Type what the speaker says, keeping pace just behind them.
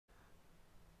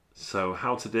So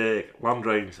how to dig land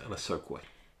drains and a soakaway.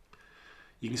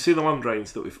 You can see the land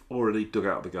drains that we've already dug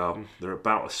out of the garden. They're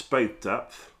about a spade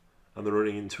depth and they're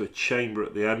running into a chamber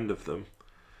at the end of them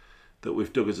that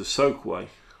we've dug as a soakaway,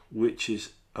 which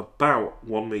is about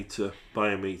 1 metre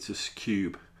by a metre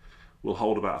cube. Will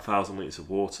hold about 1,000 litres of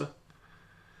water,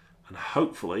 and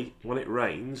hopefully when it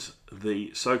rains the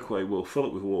soakaway will fill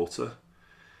it with water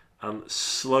and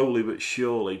slowly but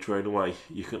surely drain away.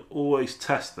 You can always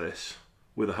test this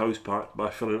with a hose pipe by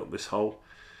filling up this hole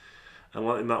and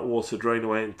letting that water drain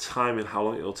away and timing how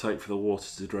long it will take for the water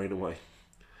to drain away.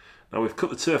 Now we've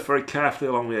cut the turf very carefully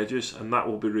along the edges, and that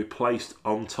will be replaced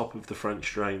on top of the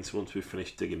French drains once we've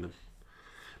finished digging them.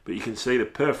 But you can see the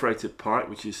perforated pipe,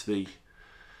 which is the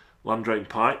land drain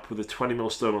pipe with a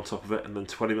 20mm stone on top of it and then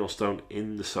 20mm stone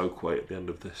in the soakaway at the end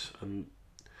of this. And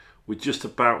we're just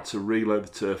about to reload the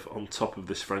turf on top of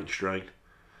this French drain.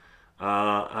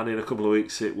 And in a couple of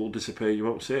weeks it will disappear, you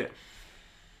won't see it.